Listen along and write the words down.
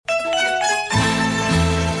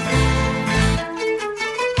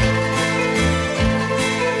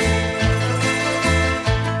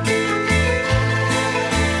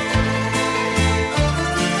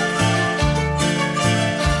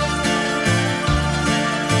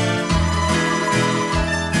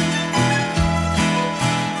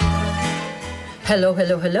Hello,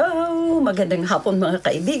 hello, hello! Magandang hapon mga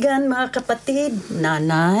kaibigan, mga kapatid,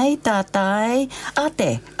 nanay, tatay,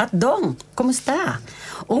 ate, at dong. Kumusta?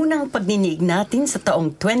 Unang pagninig natin sa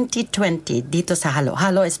taong 2020 dito sa Halo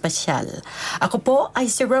Halo Espesyal. Ako po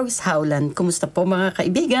ay si Rose Howland. Kumusta po mga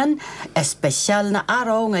kaibigan? Espesyal na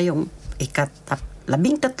araw ngayong 13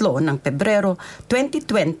 ng Pebrero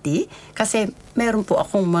 2020 kasi meron po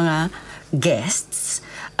akong mga guests.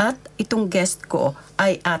 At itong guest ko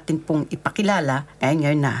ay atin pong ipakilala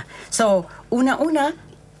ngayon na. So, una-una,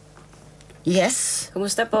 yes?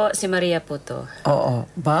 Kumusta po? Si Maria po to. Oo.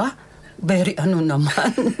 Ba? Very ano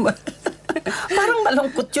naman. Parang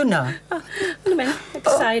malungkot yun ah. Ano ba?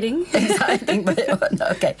 Exciting. Exciting ba yun?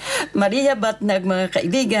 Okay. Maria Batnag, mga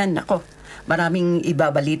kaibigan. Ako, maraming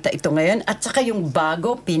ibabalita ito ngayon. At saka yung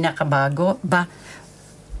bago, pinakabago,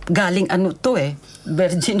 galing ano to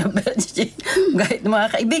Virgin na Virgin. Kahit mga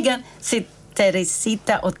kaibigan, si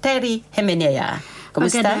Teresita o Terry Jimenea.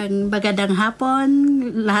 Kumusta? Magandang hapon,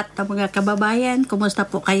 lahat ng mga kababayan. Kumusta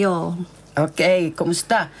po kayo? Okay,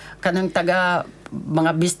 kumusta? Kanang taga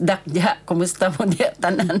mga bisdak diya, kumusta mo diya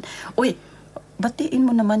tanan? Uy, batiin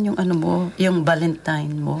mo naman yung ano mo, yung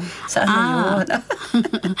Valentine mo. Sa ano yun?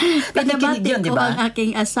 Nakikinig yun, di Pinabati ko ba? ang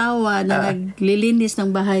aking asawa na naglilinis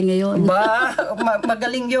ng bahay ngayon.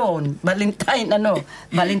 Magaling yun.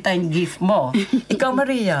 Valentine gift mo. Ikaw,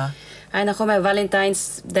 Maria? Ay, naku, my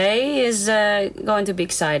Valentine's Day is going to be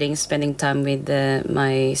exciting, spending time with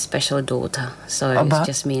my special daughter. So Aba?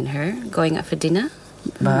 it's just me and her going out for dinner.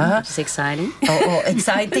 Ba? It's exciting. Oo,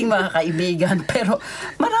 exciting mga kaibigan. Pero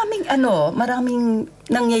maraming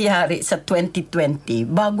nangyayari sa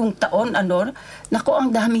 2020. Bagong taon, naku,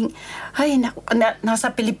 ang daming,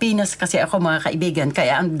 nasa Pilipinas kasi ako mga kaibigan.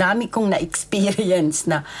 Kaya ang dami kong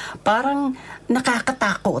na-experience na parang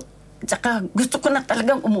nakakatakot. Tsaka gusto ko na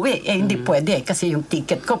talagang umuwi. Hindi pwede kasi yung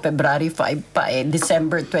ticket ko, February 5 pa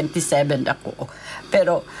December 27 ako.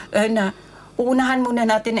 Pero, uunahan muna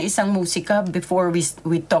natin ng isang musika before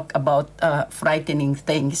we talk about frightening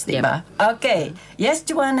things, di ba? Yep. Okay. Yes,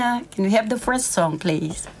 Joanna, can we have the first song,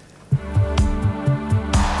 please?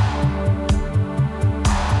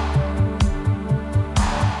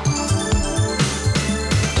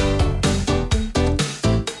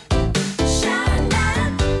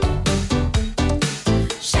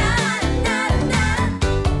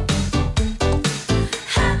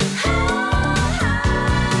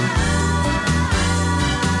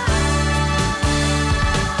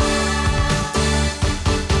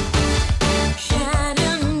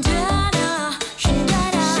 Sha-dum-da-da,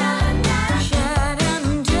 sha-da-da.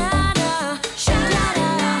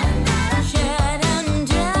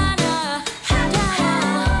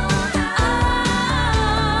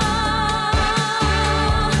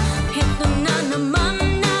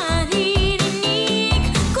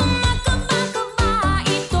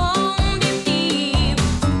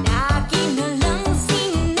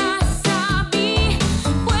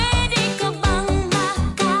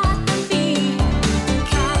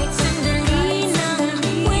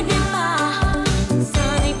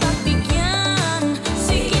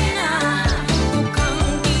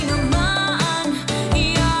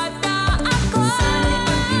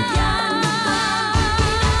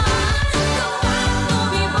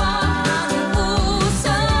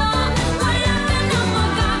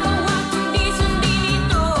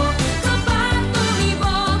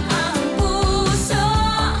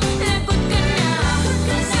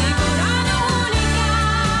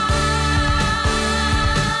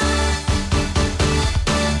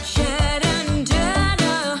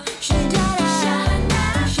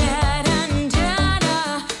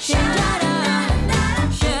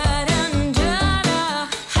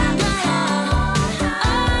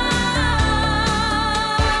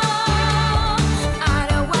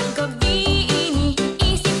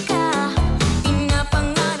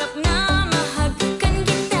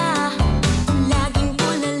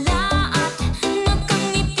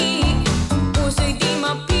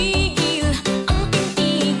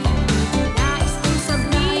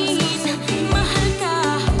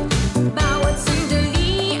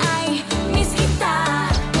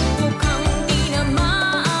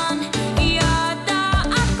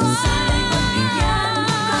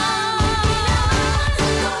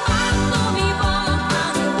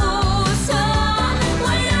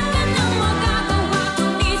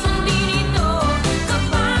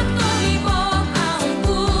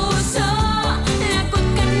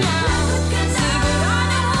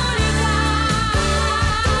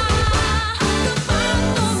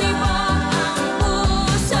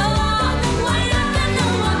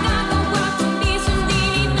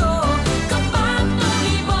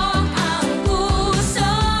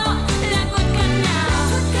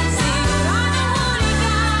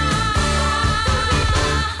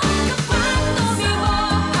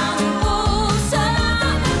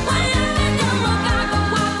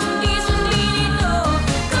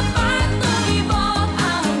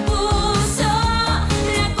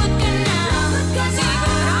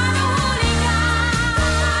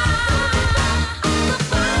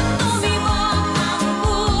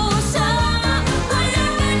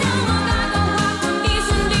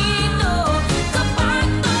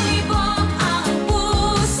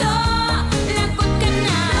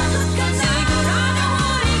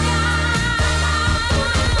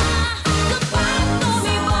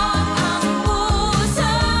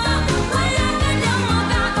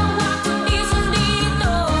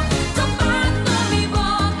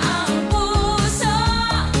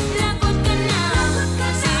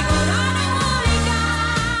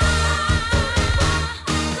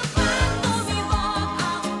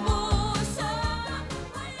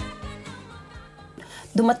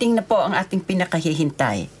 dumating na po ang ating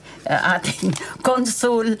pinakahihintay. Ating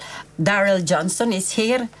Consul Daryl Johnson is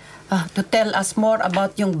here to tell us more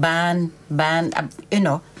about yung ban,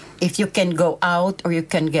 if you can go out or you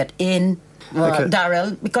can get in. Okay.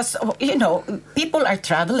 Daryl, because, people are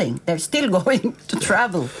traveling. They're still going to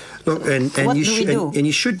travel. Look, and What you do we do? And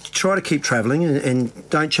you should try to keep travelling and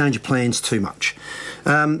don't change your plans too much.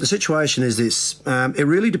 The situation is this. It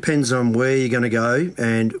really depends on where you're going to go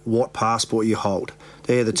and what passport you hold.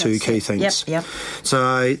 They're the two key things. Yep.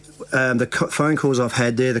 So the phone calls I've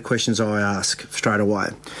had, they're the questions I ask straight away.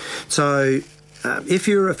 So if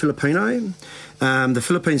you're a Filipino, the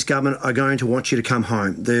Philippines government are going to want you to come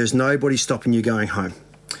home. There's nobody stopping you going home.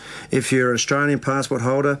 If you're an Australian passport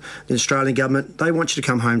holder, the Australian government, they want you to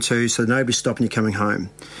come home too, so nobody's stopping you coming home.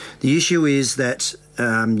 The issue is that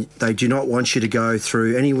they do not want you to go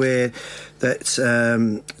through anywhere that's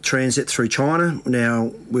transit through China.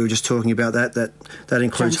 Now, we were just talking about that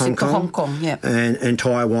includes Transit to Hong Hong Kong, yeah. and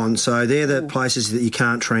Taiwan. So they're the places that you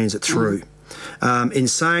can't transit through. In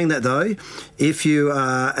saying that, though, if you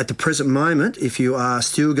are, at the present moment, if you are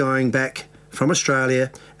still going back from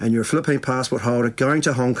Australia and you're a Philippine passport holder going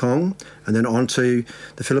to Hong Kong and then on to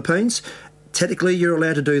the Philippines, technically you're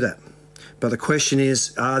allowed to do that. But the question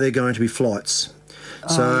is, are there going to be flights?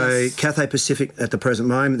 Yes. Cathay Pacific at the present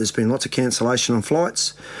moment, there's been lots of cancellation on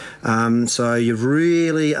flights. So you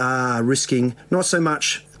really are risking not so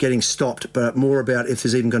much getting stopped, but more about if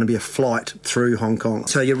there's even going to be a flight through Hong Kong.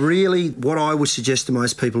 So what I would suggest to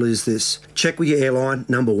most people is this: check with your airline,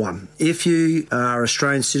 number one. If you are an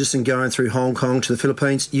Australian citizen going through Hong Kong to the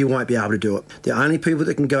Philippines, you won't be able to do it. The only people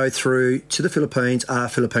that can go through to the Philippines are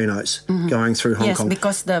Filipinos going through Hong Kong. Yes,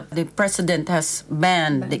 because the president has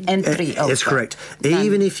banned the entry of... That's correct.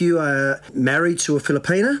 Even if you are married to a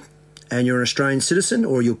Filipina and you're an Australian citizen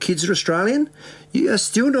or your kids are Australian, you are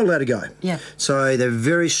still not allowed to go. Yeah. So they're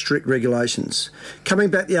very strict regulations. Coming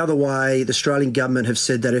back the other way, the Australian government have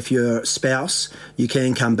said that if you're a spouse, you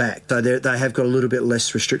can come back. So they have got a little bit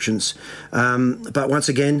less restrictions. But once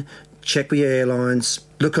again, check with your airlines.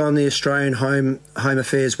 Look on the Australian Home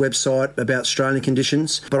Affairs website about Australian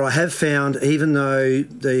conditions. But I have found, even though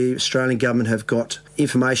the Australian government have got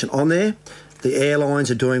information on there, the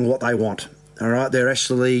airlines are doing what they want. All right, they're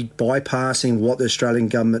actually bypassing what the Australian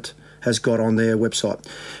government has got on their website.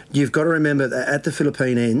 You've got to remember that at the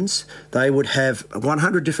Philippine ends, they would have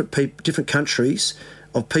 100 different countries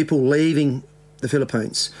of people leaving the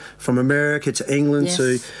Philippines, from America to England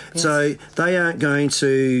so they aren't going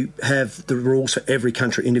to have the rules for every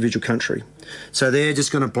country, individual country. So they're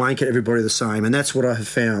just going to blanket everybody the same, and that's what I have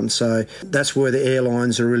found. So that's where the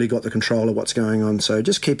airlines have really got the control of what's going on. So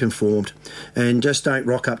just keep informed and just don't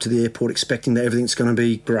rock up to the airport expecting that everything's going to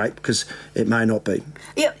be great, because it may not be.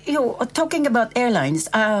 Yeah, talking about airlines,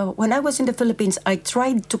 when I was in the Philippines, I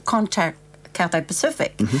tried to contact Cathay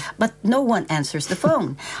Pacific, but no one answers the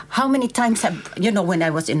phone. How many times when I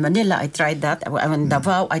was in Manila, I tried that. In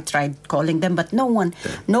Davao, I tried calling them, but no one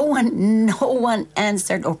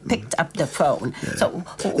answered or picked up the phone. Yeah. So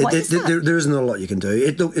what is that? There isn't a lot you can do.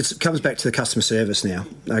 It comes back to the customer service now,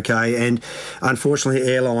 okay? And unfortunately,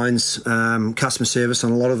 airlines, customer service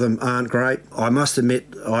on a lot of them aren't great. I must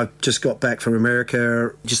admit, I just got back from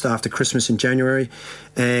America just after Christmas in January,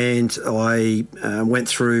 and I went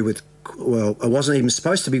through with, well, I wasn't even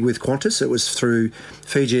supposed to be with Qantas. It was through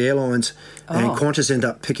Fiji Airlines, and Qantas ended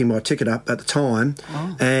up picking my ticket up at the time,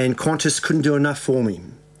 and Qantas couldn't do enough for me.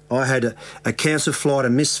 I had a cancelled flight, a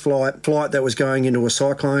missed flight that was going into a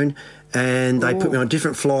cyclone, and they put me on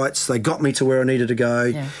different flights. They got me to where I needed to go.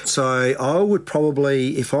 Yeah. So I would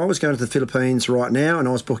probably, if I was going to the Philippines right now and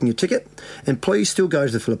I was booking a ticket, and please still go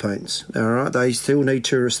to the Philippines, all right? They still need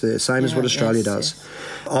tourists there, same as what Australia does. Yes.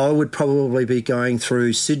 I would probably be going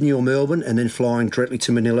through Sydney or Melbourne and then flying directly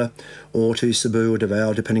to Manila or to Cebu or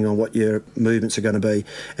Davao, depending on what your movements are going to be,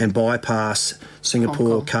 and bypass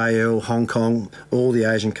Singapore, KL, Hong Kong, all the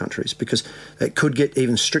Asian countries, because it could get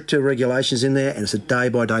even stricter regulations in there, and it's a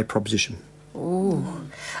day-by-day proposition. Ooh.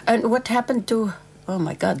 And what happened to... Oh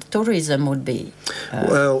my God, tourism would be...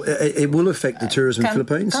 well, it will affect the tourism in the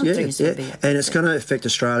Philippines. And it's going to affect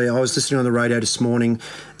Australia. I was listening on the radio this morning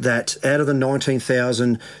that out of the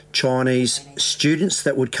 19,000 Chinese students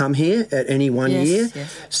that would come here at any one year,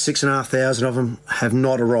 6,500 of them have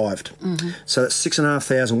not arrived. So that's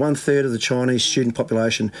 6,500, 1/3 of the Chinese student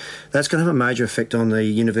population. That's going to have a major effect on the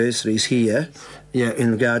universities here Yeah,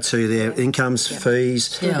 in regard to their incomes,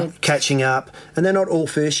 fees, Yeah. catching up. And they're not all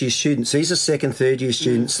first-year students. These are second, third-year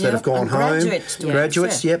students that have gone and home. graduate students,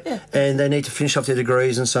 Graduates, yeah. yep. Yeah. And they need to finish off their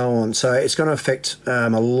degrees and so on. So it's going to affect a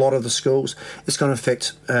lot of the schools. It's going to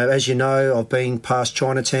affect, as you know, I've been past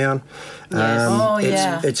Chinatown.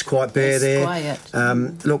 Yes. It's quite bare It's there. quiet.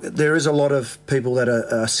 Look, there is a lot of people that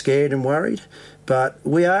are scared and worried. But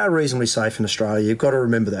we are reasonably safe in Australia. You've got to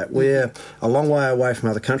remember that. We're a long way away from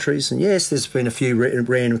other countries. And yes, there's been a few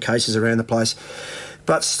random cases around the place.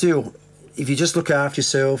 But still, if you just look after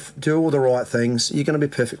yourself, do all the right things, you're going to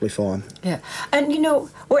be perfectly fine. Yeah, and you know,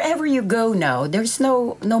 wherever you go now, there's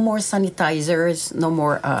no more sanitizers, no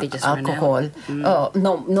more They just run alcohol,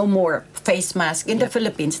 no more face mask. In the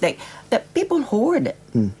Philippines, the people hoard.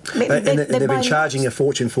 And they've buy been charging a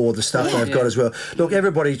fortune for the stuff they've got as well. Look,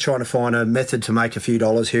 everybody's trying to find a method to make a few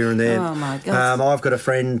dollars here and there. Oh, my God. I've got a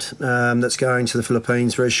friend that's going to the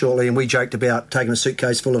Philippines very shortly, and we joked about taking a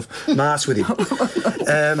suitcase full of masks with him.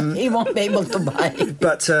 He won't be able to buy.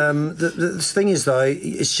 But the thing is, though,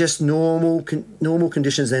 it's just normal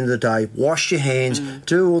conditions at the end of the day. Wash your hands,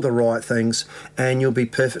 do all the right things, and you'll be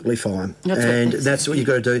perfectly fine. That's what you've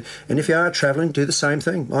got to do. And if you are travelling, do the same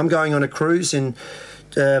thing. I'm going on a cruise in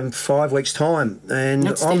 5 weeks' time, and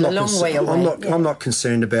That's still a long way away. I'm not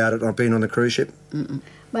concerned about it. I've been on a cruise ship.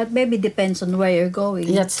 But maybe depends on where you're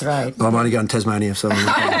going. That's right. I'm only going to Tasmania, so.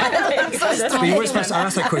 But you were supposed to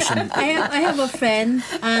ask that question. I have a friend.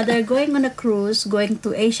 They're going on a cruise, going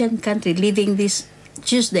to Asian country, leaving this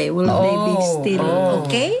Tuesday. Will they be still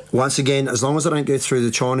okay? Once again, as long as they don't go through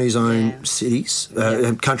the Chinese-owned cities,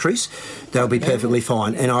 countries, they'll be perfectly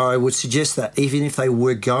fine. And I would suggest that even if they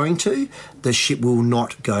were going to, the ship will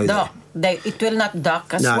not go there. No, it will not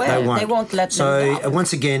dock as No, well. they won't. Let so, them dock.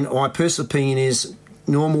 once again, my personal opinion is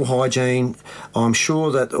normal hygiene. I'm sure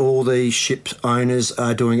that all the ship owners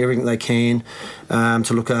are doing everything they can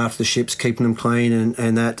to look after the ships, keeping them clean,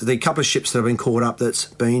 and that. The couple of ships that have been caught up that's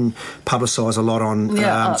been publicised a lot on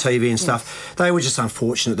TV and stuff, they were just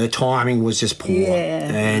unfortunate. Their timing was just poor,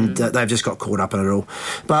 and they've just got caught up in it all.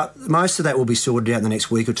 But most of that will be sorted out in the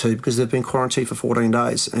next week or two because they've been quarantined for 14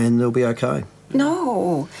 days and they'll be okay.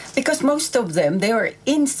 No, because most of them, they are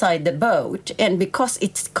inside the boat, and because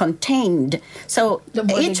it's contained, so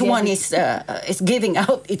each one is giving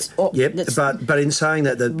out its own. Yep, but in saying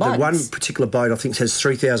that, the one particular boat I think has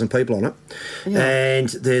 3,000 people on it, and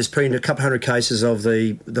there's been a couple hundred cases of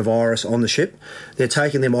the virus on the ship. They're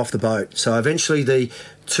taking them off the boat, so eventually the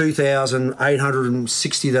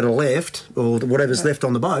 2,860 that are left, or whatever's left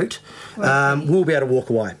on the boat, will be able to walk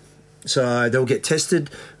away. So they'll get tested.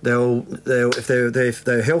 If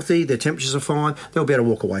they're healthy, their temperatures are fine, they'll be able to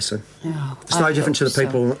walk away soon. Yeah, it's no different to the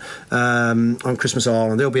people on Christmas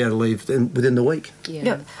Island. They'll be able to leave within the week.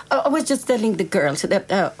 Yeah. I was just telling the girls that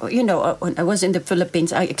when I was in the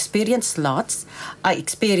Philippines, I experienced lots. I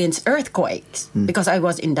experienced earthquakes because I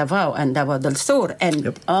was in Davao and Davao del Sur,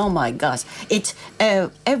 and oh my gosh, it's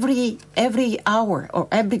every hour or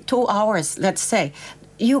every 2 hours, let's say.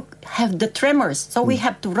 You have the tremors, so we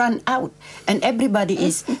have to run out. And everybody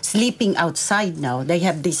is sleeping outside now. They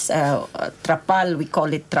have this trapal, we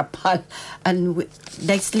call it trapal, and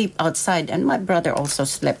they sleep outside. And my brother also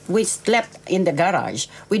slept. We slept in the garage.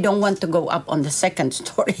 We don't want to go up on the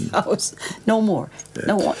second-story house. No more.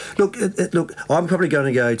 No more. Look, I'm probably going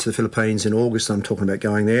to go to the Philippines in August. I'm talking about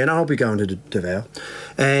going there, and I'll be going to Davao.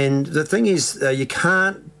 And the thing is, you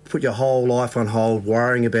can't put your whole life on hold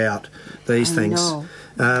worrying about these things. Know.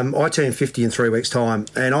 I turn 50 in 3 weeks' time,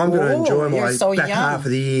 and I'm going to enjoy my back half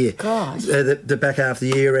of the year. Gosh. The back half of the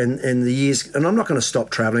year and the years, and I'm not going to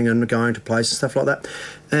stop travelling and going to places and stuff like that.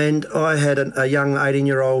 And I had a young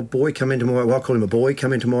 18-year-old boy come into I call him a boy,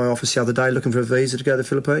 come into my office the other day looking for a visa to go to the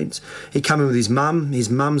Philippines. He come in with his mum. His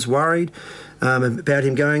mum's worried about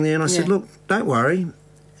him going there, and I said, look, don't worry.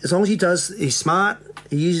 As long as he's smart,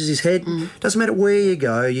 he uses his head. Doesn't matter where you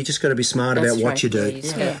go, you just got to be smart about what you do. You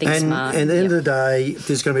just gotta think and smart. at the end of the day, if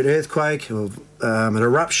there's going to be an earthquake or an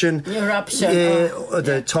eruption, or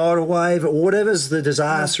the tidal wave, or whatever's the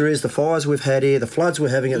disaster is, the fires we've had here, the floods we're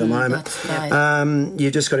having at the moment, you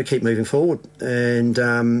just got to keep moving forward and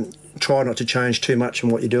try not to change too much in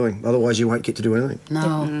what you're doing. Otherwise, you won't get to do anything.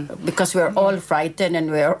 No, because we're all frightened and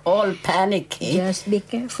we're all panicking. Just be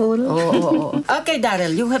careful. Okay,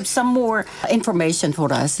 Daryl, you have some more information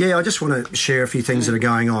for us. Yeah, I just want to share a few things that are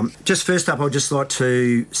going on. Just first up, I'd just like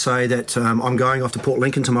to say that I'm going off to Port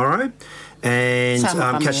Lincoln tomorrow, and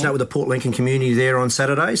catching up with the Port Lincoln community there on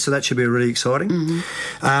Saturday, so that should be really exciting.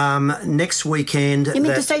 Next weekend... You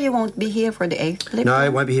mean to say you won't be here for the A-Flip? No, I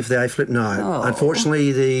won't be here for the A-Flip, no. Oh.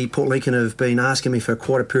 Unfortunately, the Port Lincoln have been asking me for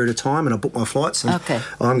quite a period of time, and I booked my flights, and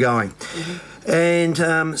I'm going.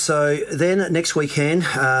 And so then next weekend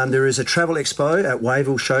there is a travel expo at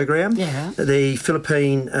Wayville Showground. Yeah. The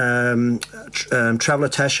Philippine travel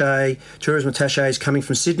attaché, tourism attaché is coming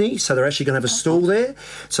from Sydney, so they're actually going to have a stall there.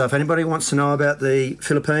 So if anybody wants to know about the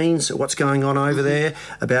Philippines, what's going on over there,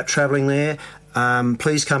 about travelling there,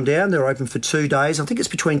 please come down. They're open for 2 days. I think it's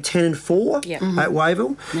between 10 and 4 at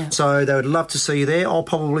Wayville. Yeah. So they would love to see you there. I'll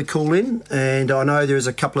probably call in, and I know there's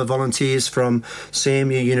a couple of volunteers from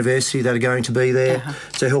SAMU University that are going to be there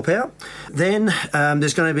to help out. Then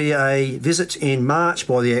there's going to be a visit in March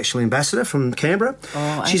by the actual ambassador from Canberra.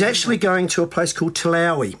 She's actually going to a place called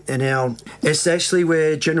Talawi, and now it's actually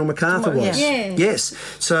where General MacArthur was. Yeah. Yes.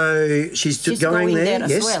 So she's going there.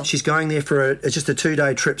 As well. She's going there for it's just a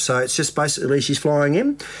 2-day trip. So it's just basically she's flying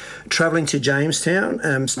in, travelling to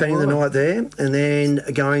Jamestown, spending the night there, and then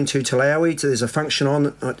going to Talawi. There's a function on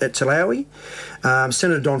at Talawi.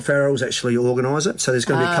 Senator Don Farrell's actually organised it, so there's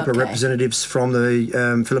going to be a couple of representatives from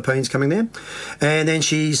the Philippines coming there. And then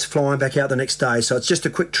she's flying back out the next day. So it's just a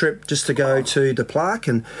quick trip just to go to the plaque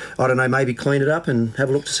and, I don't know, maybe clean it up and have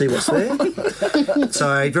a look to see what's there.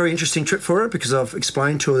 So a very interesting trip for her because I've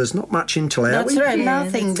explained to her there's not much in Talawi. That's right,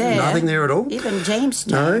 nothing there. Nothing there at all. Even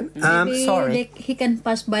Jamestown. No. Maybe he can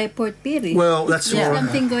pass by Port Pirie. Well, that's There's right.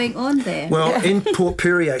 something going on there. Well, in Port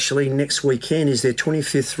Pirie, actually, next weekend is their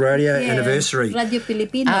 25th radio anniversary. Radio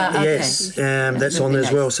Filipino. Yes, that's on there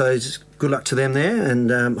as well. So just good luck to them there,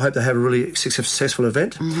 and hope they have a really successful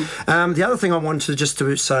event. The other thing I wanted just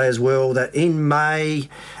to say as well, that in May,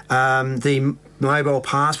 the mobile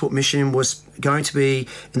passport mission was going to be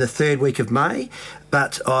in the 3rd week of May,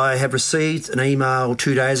 but I have received an email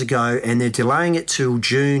 2 days ago and they're delaying it till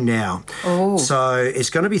June now. So it's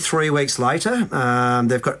going to be 3 weeks later.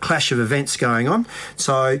 They've got a clash of events going on.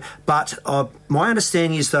 So, but my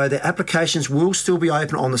understanding is, though, the applications will still be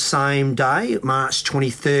open on the same day, March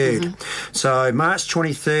 23rd. So March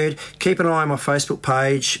 23rd, keep an eye on my Facebook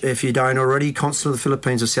page if you don't already, Consulate of the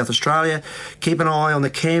Philippines of South Australia. Keep an eye on the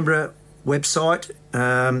Canberra website.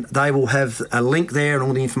 They will have a link there and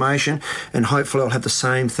all the information, and hopefully I'll have the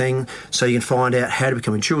same thing so you can find out how to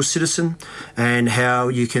become a dual citizen and how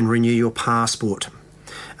you can renew your passport.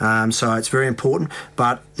 So it's very important,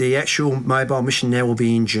 but the actual mobile mission now will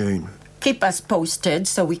be in June. Keep us posted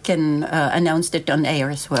so we can announce it on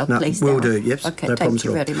air as well, please. Will do, yes. Okay, no thank problems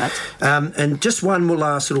you at all. very much. And just one more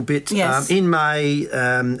last little bit. Yes. In May,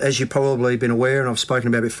 as you've probably been aware, and I've spoken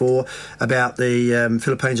about before, about the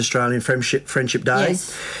Philippines-Australian Friendship Day.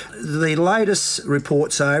 Yes. The latest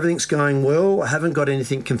reports say everything's going well. I haven't got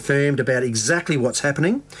anything confirmed about exactly what's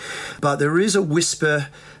happening, but there is a whisper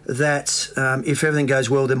that if everything goes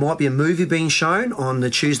well, there might be a movie being shown on the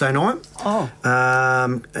Tuesday night.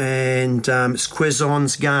 And it's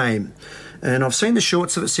Quezon's Game. And I've seen the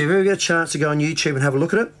shorts of it, so if you ever get a chance to go on YouTube and have a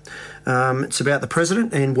look at it, it's about the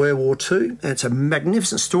president in World War II. And it's a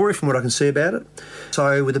magnificent story from what I can see about it.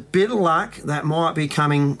 So with a bit of luck, that might be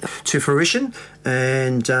coming to fruition,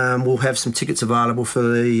 and we'll have some tickets available for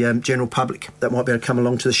the general public that might be able to come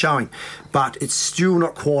along to the showing. But it's still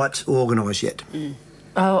not quite organised yet.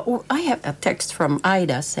 I have a text from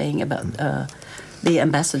Ida saying about the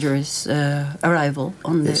ambassador's arrival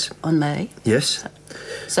on May. Yes.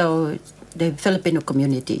 So the Filipino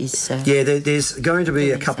community is... there's going to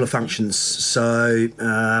be a couple of functions. So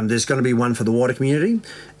there's going to be one for the wider community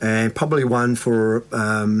and probably one for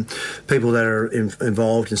people that are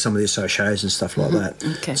involved in some of the associations and stuff like that.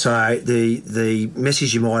 Okay. So the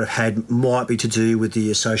message you might have had might be to do with the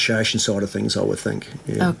association side of things, I would think.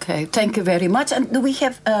 Yeah. Okay, thank you very much. And do we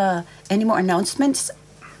have any more announcements?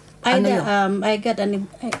 Ida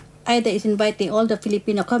is inviting all the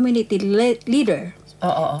Filipino community leader.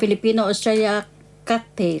 Filipino-Australia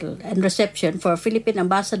cocktail and reception for Philippine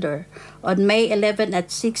ambassador on May 11 at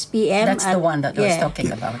 6 p.m. That's the one that I was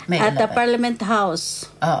talking about. May at 11. the Parliament House.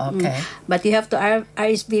 Okay. But you have to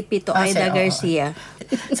RSVP to Ida Garcia.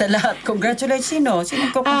 Sa lahat, congratulations. Sino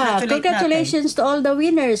congratulations to all the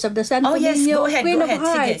winners of the San Fernando Queen of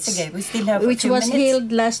Hearts. Sige. We still have which was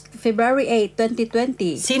held last February 8,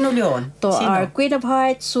 2020. Sino yun? To our Queen of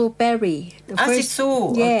Hearts, Sue Perry. Si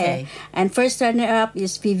Sue. Okay. And first runner-up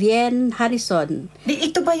is Vivienne Harrison.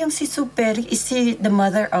 Ito ba yung si Sue Perry? Is she the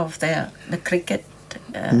mother of the cricket?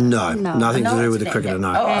 No, nothing to do with the cricketer,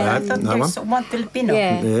 no. I thought there's one Filipino.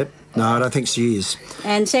 Yeah. No, I don't think she is.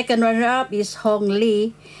 And second runner-up is Hong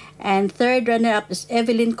Lee. And third runner-up is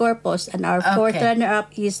Evelyn Corpus. And our fourth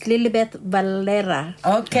runner-up is Lilibeth Valera.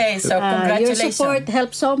 Okay, so congratulations. Your support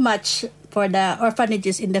helps so much for the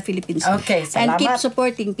orphanages in the Philippines. Okay, salamat. And keep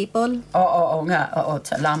supporting people. Oo nga.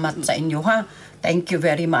 Salamat sa inyo, ha. Thank you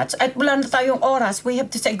very much. At wala na tayong oras. We have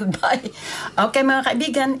to say goodbye. Okay mga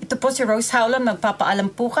kaibigan, ito po si Rose Howland.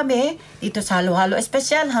 Magpapaalam po kami dito sa Halo-Halo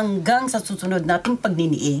Espesyal hanggang sa susunod nating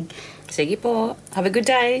pagniniig. Sige po. Have a good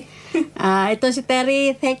day. Ito si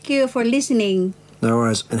Terry. Thank you for listening. No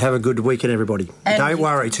worries. And have a good weekend, everybody. And Don't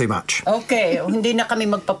worry too much. Okay, hindi na kami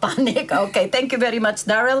magpapanik. Okay, thank you very much,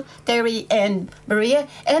 Daryl, Terry, and Maria.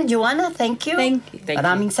 And Joanna, thank you. Thank you.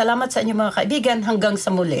 Maraming salamat sa inyo mga kaibigan. Hanggang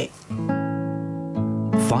sa muli.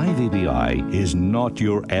 5EBI is not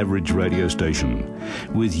your average radio station.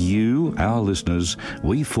 With you, our listeners,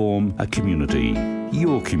 we form a community,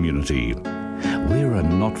 your community. We're a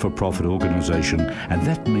not-for-profit organisation, and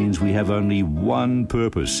that means we have only one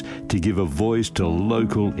purpose: to give a voice to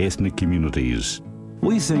local ethnic communities.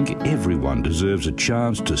 We think everyone deserves a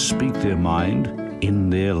chance to speak their mind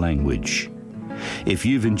in their language. If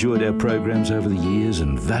you've enjoyed our programs over the years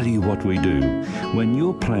and value what we do, when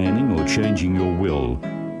you're planning or changing your will,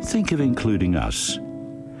 think of including us.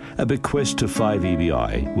 A bequest to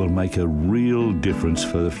 5EBI will make a real difference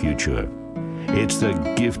for the future. It's the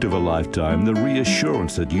gift of a lifetime, the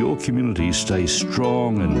reassurance that your community stays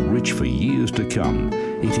strong and rich for years to come.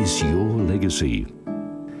 It is your legacy.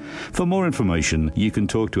 For more information, you can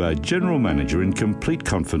talk to our General Manager in complete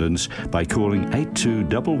confidence by calling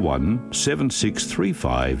 8211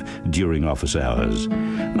 7635 during office hours.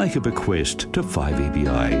 Make a bequest to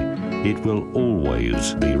 5EBI. It will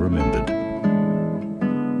always be remembered.